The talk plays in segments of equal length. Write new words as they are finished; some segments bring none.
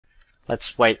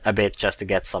Let's wait a bit just to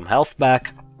get some health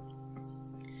back.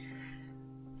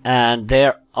 And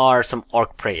there are some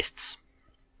orc priests.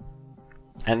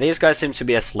 And these guys seem to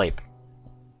be asleep.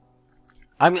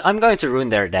 I'm going to ruin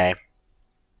their day.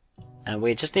 And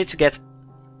we just need to get...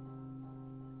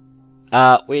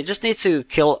 we just need to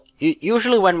kill...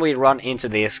 Usually when we run into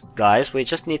these guys, we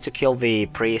just need to kill the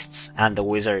priests and the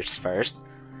wizards first.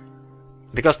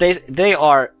 Because they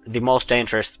are the most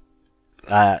dangerous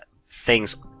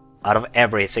things out of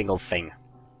every single thing.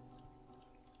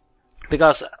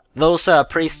 Because those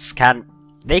priests can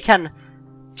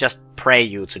just pray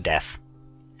you to death.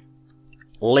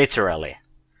 Literally.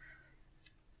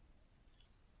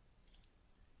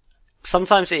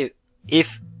 Sometimes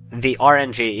if the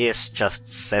RNG is just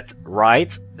set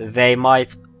right, they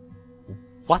might...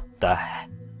 What the...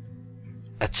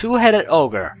 A two-headed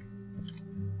ogre.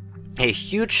 A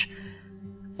huge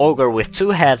ogre with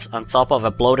two heads on top of a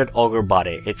bloated ogre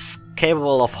body. It's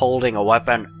capable of holding a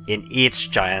weapon in each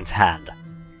giant hand.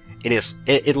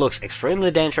 It looks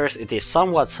extremely dangerous. It is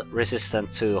somewhat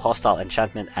resistant to hostile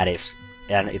enchantment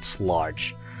and it's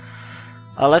large.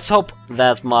 Let's hope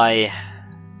that my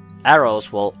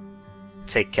arrows will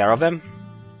take care of him.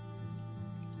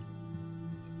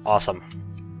 Awesome.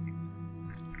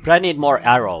 But I need more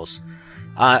arrows.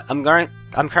 I'm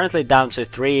currently down to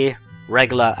 3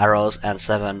 regular arrows and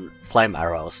 7 flame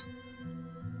arrows.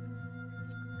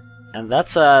 And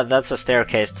that's a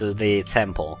staircase to the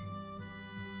temple.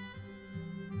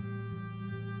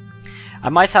 I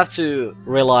might have to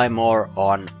rely more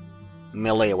on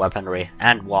melee weaponry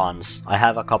and wands. I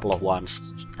have a couple of wands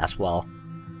as well.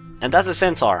 And that's a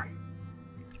centaur.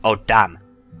 Oh damn.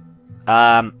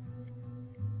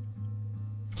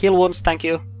 Heal wounds, thank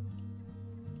you.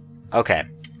 Okay.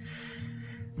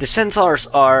 The centaurs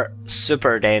are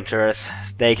super dangerous.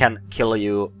 They can kill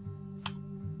you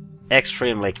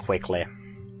extremely quickly.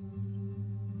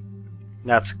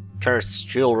 That's cursed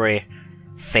jewelry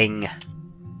thing.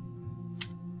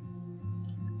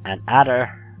 An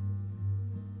adder.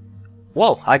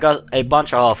 Whoa, I got a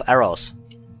bunch of arrows.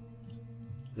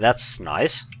 That's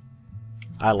nice.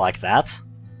 I like that.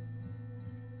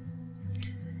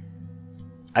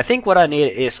 I think what I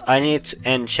need is I need to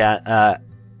enchant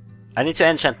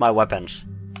my weapons.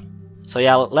 So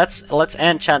yeah, let's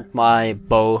enchant my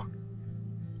bow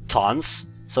tons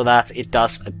so that it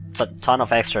does a ton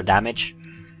of extra damage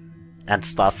and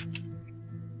stuff.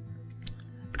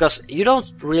 Because you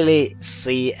don't really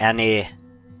see any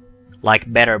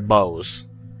like better bows.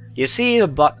 You see a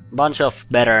bunch of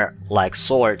better like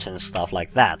swords and stuff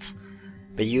like that,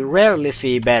 but you rarely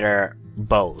see better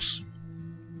bows.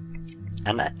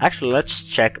 And actually, let's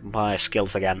check my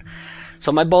skills again.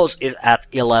 So my bows is at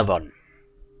 11.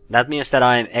 That means that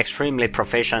I'm extremely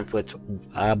proficient with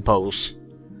bows.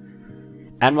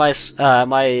 And my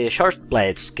short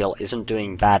blade skill isn't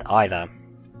doing bad either.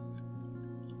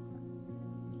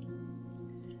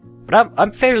 But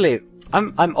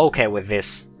I'm okay with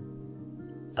this.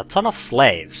 A ton of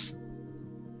slaves.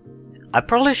 I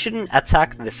probably shouldn't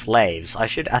attack the slaves. I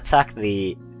should attack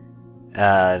this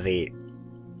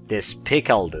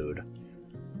pickle dude.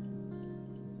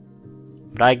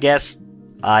 But I guess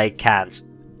I can't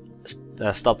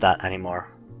stop that anymore.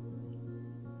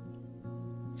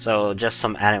 So just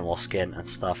some animal skin and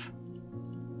stuff.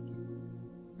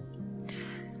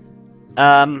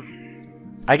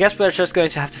 I guess we're just going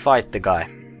to have to fight the guy.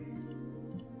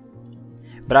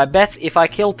 But I bet if I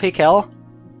kill Pikel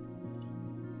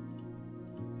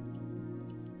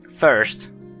first,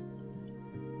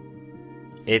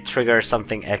 it triggers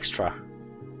something extra.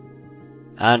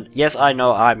 And yes, I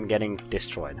know I'm getting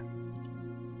destroyed.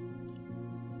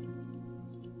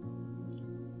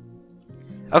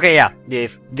 Okay, yeah,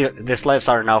 the slaves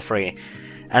are now free.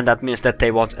 And that means that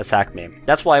they won't attack me.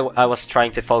 That's why I was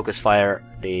trying to focus fire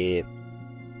the...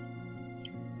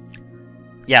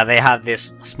 Yeah, they have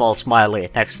this small smiley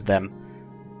next to them.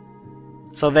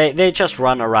 So they just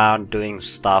run around doing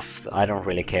stuff. I don't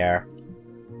really care.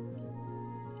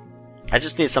 I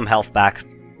just need some health back.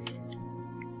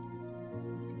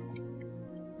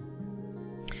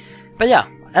 But yeah,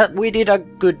 we did a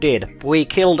good deed. We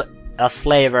killed a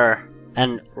slaver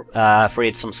and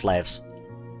freed some slaves.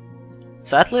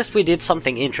 So at least we did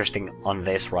something interesting on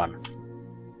this run.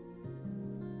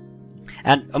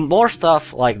 And more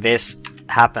stuff like this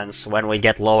happens when we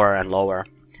get lower and lower.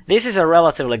 This is a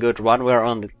relatively good run. We're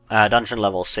on dungeon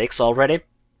level 6 already.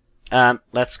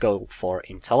 Let's go for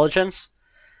intelligence.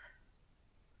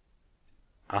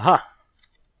 Aha.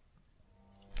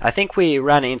 I think we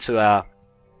ran into a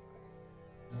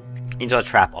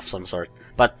trap of some sort,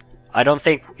 but I don't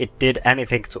think it did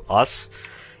anything to us.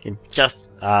 It just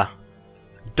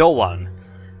Doan.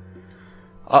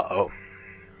 Uh-oh.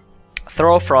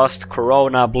 Throw Frost,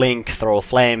 Corona, Blink, Throw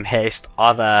Flame, Haste,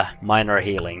 Other, Minor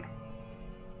Healing.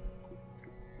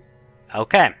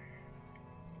 Okay.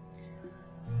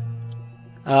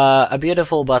 A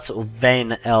beautiful but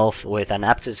vain elf with an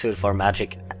aptitude for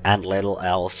magic and little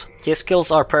else. His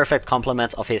skills are perfect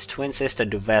complement of his twin sister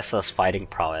Duvessa's fighting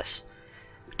prowess.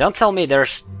 Don't tell me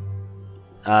there's...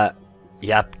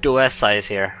 Yep, Duvessa is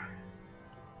here.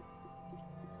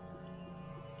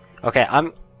 Okay,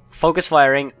 I'm focus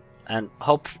firing and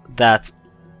hope that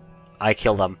I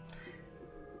kill them.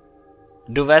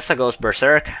 Duvessa goes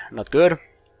berserk, not good.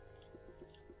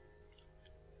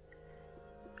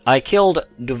 I killed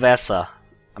Duvessa.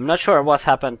 I'm not sure what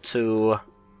happened to...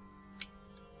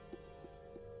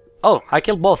 Oh, I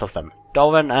killed both of them.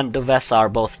 Doven and Duvessa are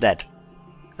both dead.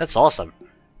 That's awesome.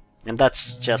 And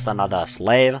that's just another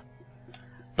slave.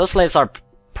 Those slaves are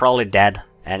probably dead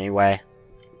anyway.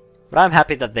 But I'm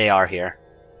happy that they are here.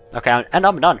 Okay, and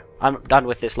I'm done. I'm done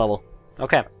with this level.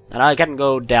 Okay, and I can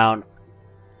go down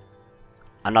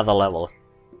another level.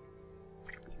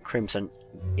 Crimson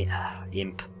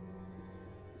Imp.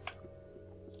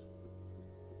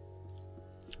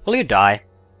 Will you die?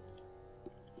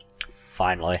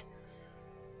 Finally.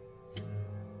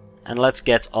 And let's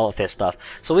get all of this stuff.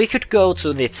 So we could go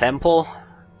to the temple,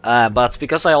 but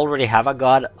because I already have a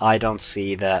god, I don't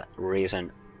see the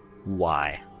reason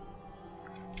why.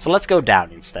 So let's go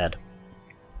down instead.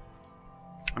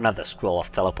 Another scroll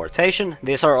of teleportation.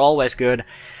 These are always good,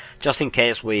 just in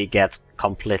case we get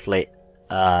completely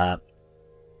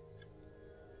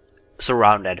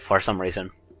surrounded for some reason.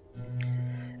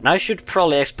 And I should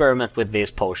probably experiment with these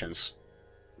potions.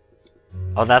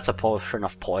 Oh, that's a potion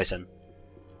of poison.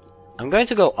 I'm going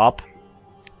to go up,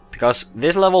 because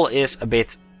this level is a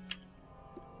bit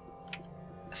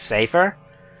safer,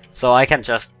 so I can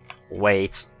just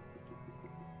wait.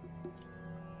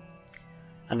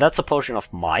 And that's a potion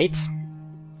of might.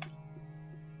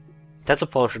 That's a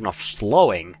potion of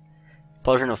slowing.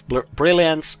 Potion of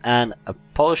brilliance and a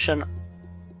potion...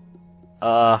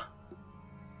 a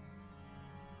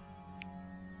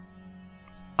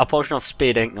potion of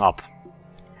speeding up.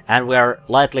 And we are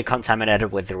lightly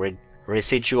contaminated with the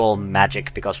residual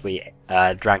magic because we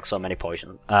drank so many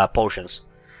potions.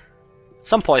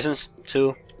 Some poisons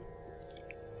too.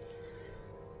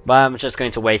 But I'm just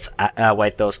going to wait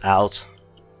those out.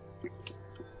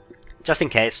 Just in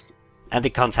case. And the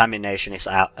contamination is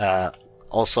out,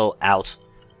 also out.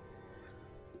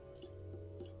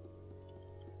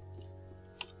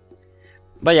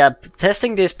 But yeah,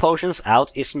 testing these potions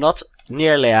out is not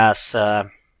nearly as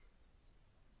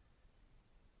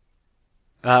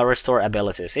restore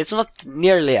abilities. It's not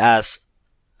nearly as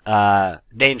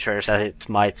dangerous as it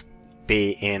might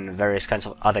be in various kinds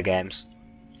of other games.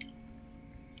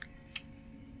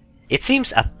 It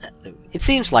seems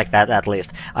like that, at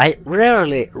least. I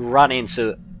rarely run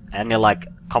into any like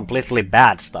completely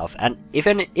bad stuff, and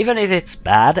even if it's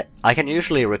bad, I can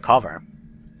usually recover.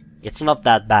 It's not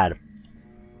that bad.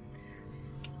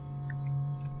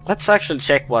 Let's actually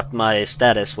check what my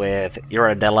status with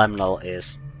Uridelemnal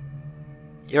is.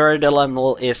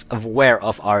 Uridelemnal is aware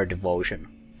of our devotion.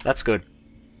 That's good.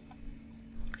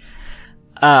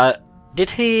 Did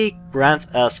he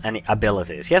grant us any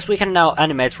abilities? Yes, we can now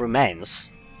animate remains.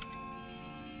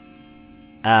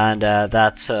 And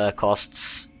that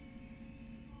costs...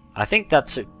 I think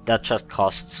that just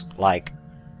costs, like...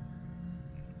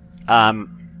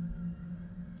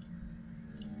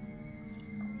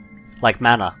 like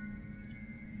mana.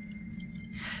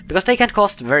 Because they can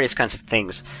cost various kinds of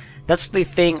things. That's the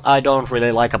thing I don't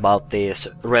really like about these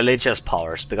religious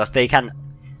powers, because they can...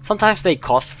 Sometimes they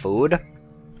cost food,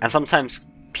 and sometimes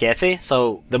piety,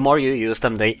 so the more you use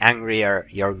them, the angrier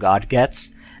your god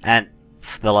gets, and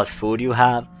the less food you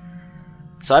have.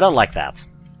 So I don't like that.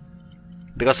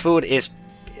 Because food is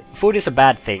a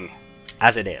bad thing,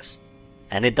 as it is.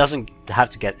 And it doesn't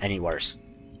have to get any worse.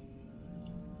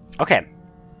 Okay.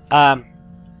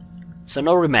 So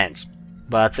no remains.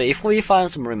 But if we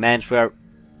find some remains, we're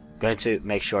going to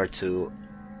make sure to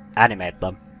animate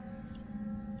them.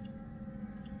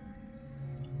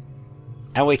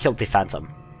 And we killed the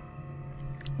phantom.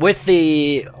 With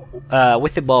the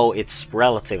bow, it's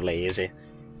relatively easy.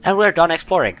 And we're done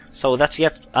exploring, so that's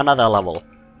yet another level.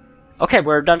 Okay,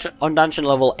 we're on dungeon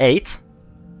level 8,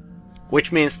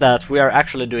 which means that we are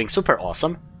actually doing super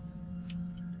awesome.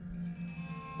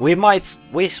 We might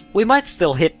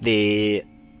still hit the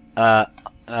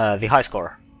high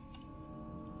score.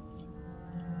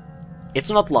 It's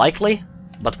not likely,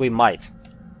 but we might.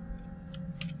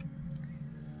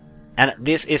 And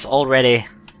this is already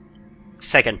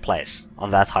second place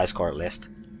on that high score list.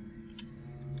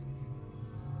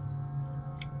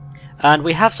 And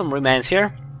we have some remains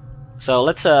here, so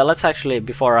let's actually,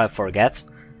 before I forget,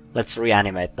 let's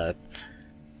reanimate that.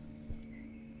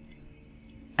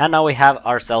 And now we have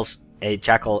ourselves a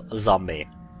jackal zombie.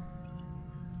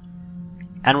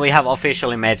 And we have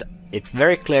officially made it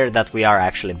very clear that we are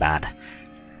actually bad.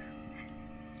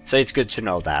 So it's good to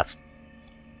know that.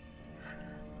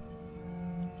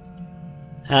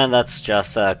 And that's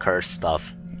just cursed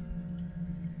stuff.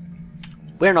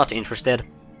 We're not interested.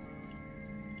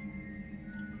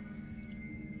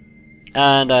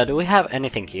 And do we have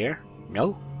anything here?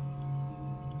 No?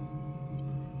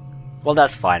 Well,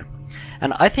 that's fine.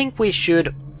 And I think we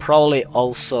should probably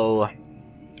also...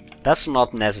 That's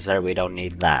not necessary, we don't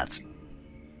need that.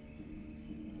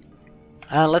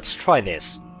 Let's try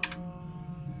this.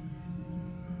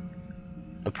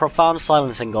 A profound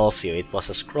silence engulfs you. It was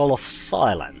a scroll of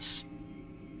silence.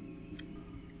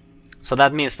 So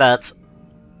that means that...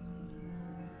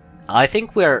 I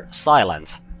think we're silent.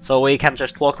 So we can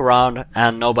just walk around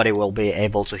and nobody will be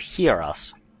able to hear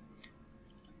us.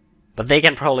 But they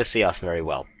can probably see us very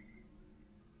well.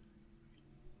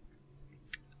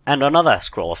 And another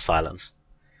scroll of silence.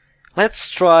 Let's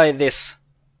try this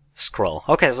scroll.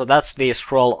 Okay, so that's the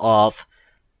scroll of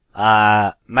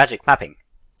magic mapping.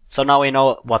 So now we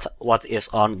know what is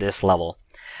on this level.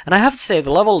 And I have to say,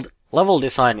 the level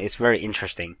design is very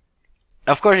interesting.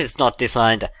 Of course, it's not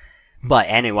designed by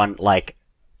anyone, like,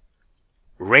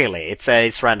 really.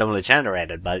 It's randomly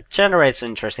generated, but it generates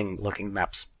interesting looking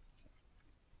maps.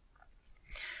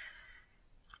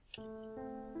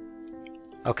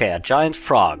 Okay, a giant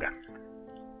frog.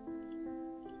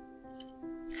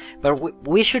 But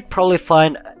we should probably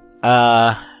find...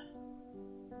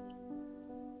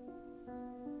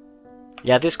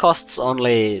 Yeah, this costs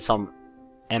only some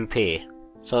MP,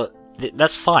 so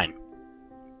that's fine.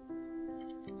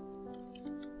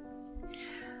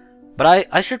 But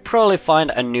I should probably find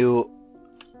a new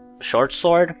short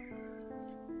sword,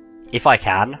 if I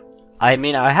can. I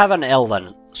mean, I have an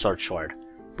elven short sword,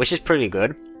 which is pretty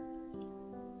good.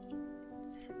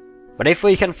 But if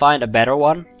we can find a better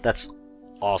one, that's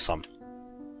awesome.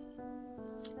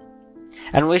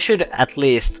 And we should at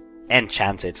least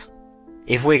enchant it.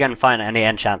 If we can find any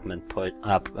enchantment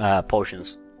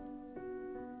potions.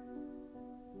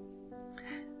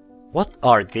 What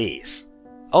are these?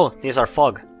 Oh, these are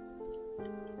fog.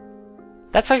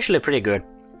 That's actually pretty good.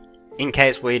 In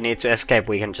case we need to escape,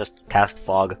 we can just cast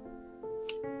fog.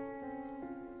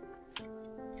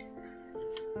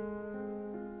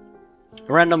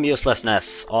 Random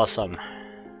uselessness, awesome.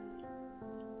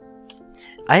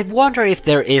 I wonder if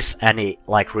there is any,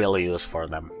 like, real use for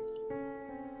them.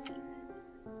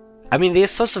 I mean,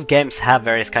 these sorts of games have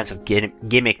various kinds of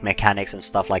gimmick mechanics and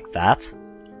stuff like that.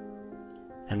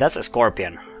 And that's a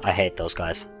scorpion. I hate those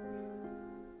guys.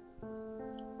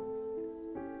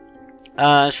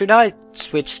 Should I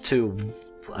switch to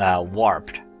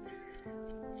warped?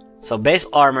 So base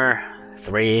armor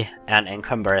 3 and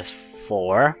encumber is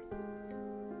 4.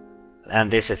 And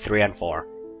this is 3 and 4.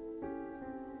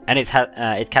 And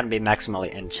it can be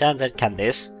maximally enchanted. Can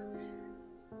this?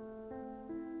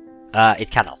 It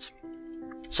cannot.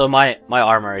 So my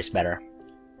armor is better.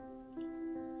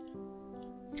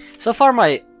 So far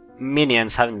my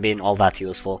minions haven't been all that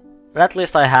useful. But at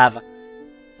least I have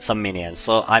some minions.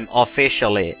 So I'm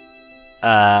officially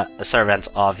a servant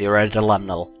of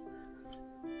Eurydilemnal.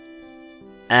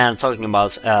 And talking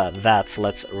about that,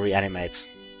 let's reanimate.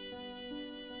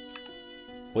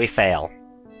 We fail.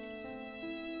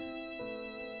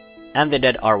 And the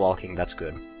dead are walking, that's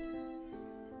good.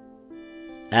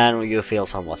 And you feel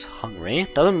somewhat hungry.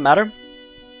 Doesn't matter.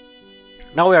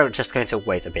 Now we are just going to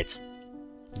wait a bit.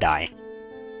 Die.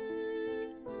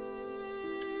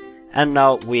 And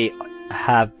now we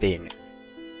have been...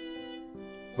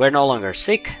 We're no longer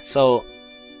sick, so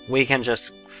we can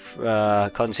just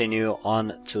continue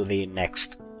on to the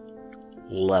next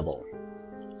level.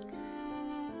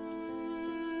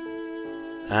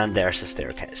 And there's a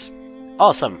staircase.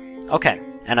 Awesome! Okay,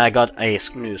 and I got a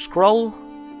new scroll.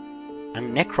 A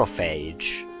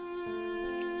necrophage.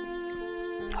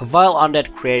 A vile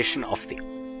undead creation of the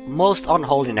most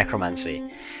unholy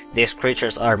necromancy. These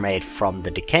creatures are made from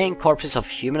the decaying corpses of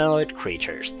humanoid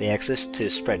creatures. They exist to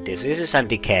spread diseases and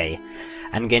decay,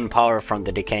 and gain power from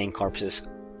the decaying corpses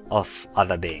of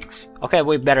other beings. Okay,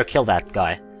 we better kill that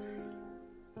guy.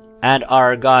 And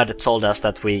our god told us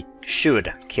that we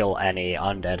should kill any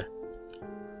undead.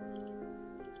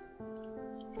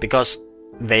 Because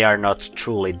they are not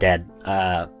truly dead.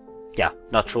 Yeah,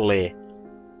 not truly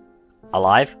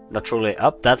alive. Not truly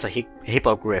up. That's a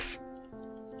hippogriff.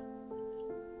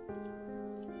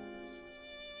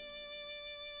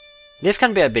 This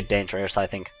can be a bit dangerous, I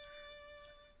think.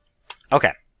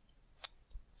 Okay.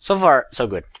 So far, so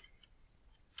good.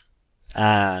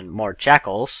 And more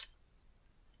jackals.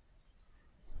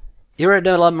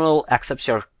 Eurydilemmal accepts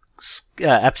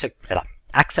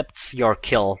your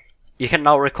kill. You can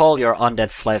now recall your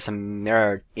undead slaves and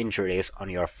mirror injuries on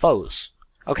your foes.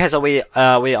 Okay, so we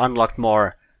unlocked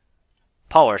more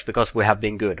powers because we have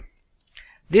been good.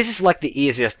 This is like the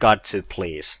easiest god to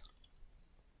please.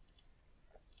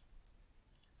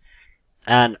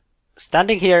 And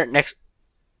standing here next...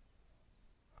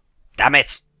 Damn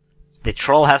it! The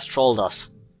troll has trolled us.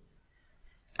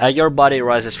 Your body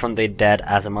rises from the dead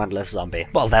as a mindless zombie.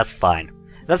 Well, that's fine.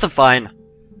 That's a fine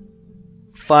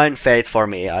fate for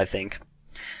me, I think.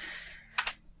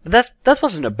 That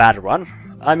wasn't a bad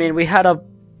run. I mean,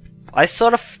 I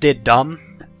sort of did dumb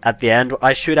at the end.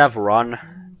 I should have run.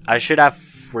 I should have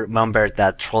remembered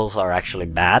that trolls are actually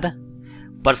bad.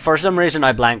 But for some reason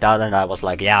I blanked out and I was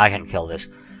like, yeah, I can kill this.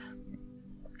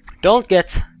 Don't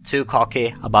get too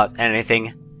cocky about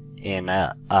anything in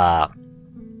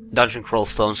Dungeon Crawl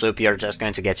Stone Soup. You're just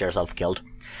going to get yourself killed.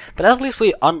 But at least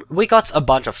we got a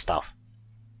bunch of stuff.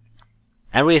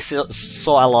 And we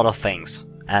saw a lot of things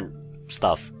and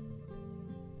stuff.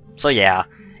 So yeah,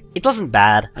 it wasn't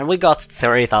bad, and we got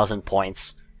 30,000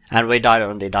 points, and we died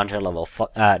on the dungeon level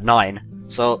 9,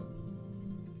 so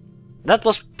that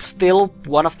was still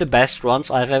one of the best runs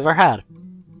I've ever had.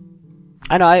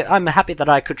 And I'm happy that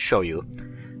I could show you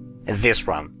this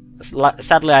run.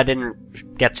 Sadly, I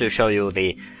didn't get to show you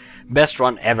the best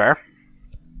run ever,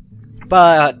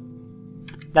 but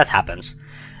that happens.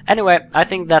 Anyway, I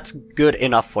think that's good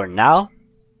enough for now,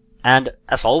 and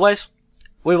as always,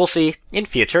 we will see in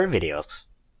future videos.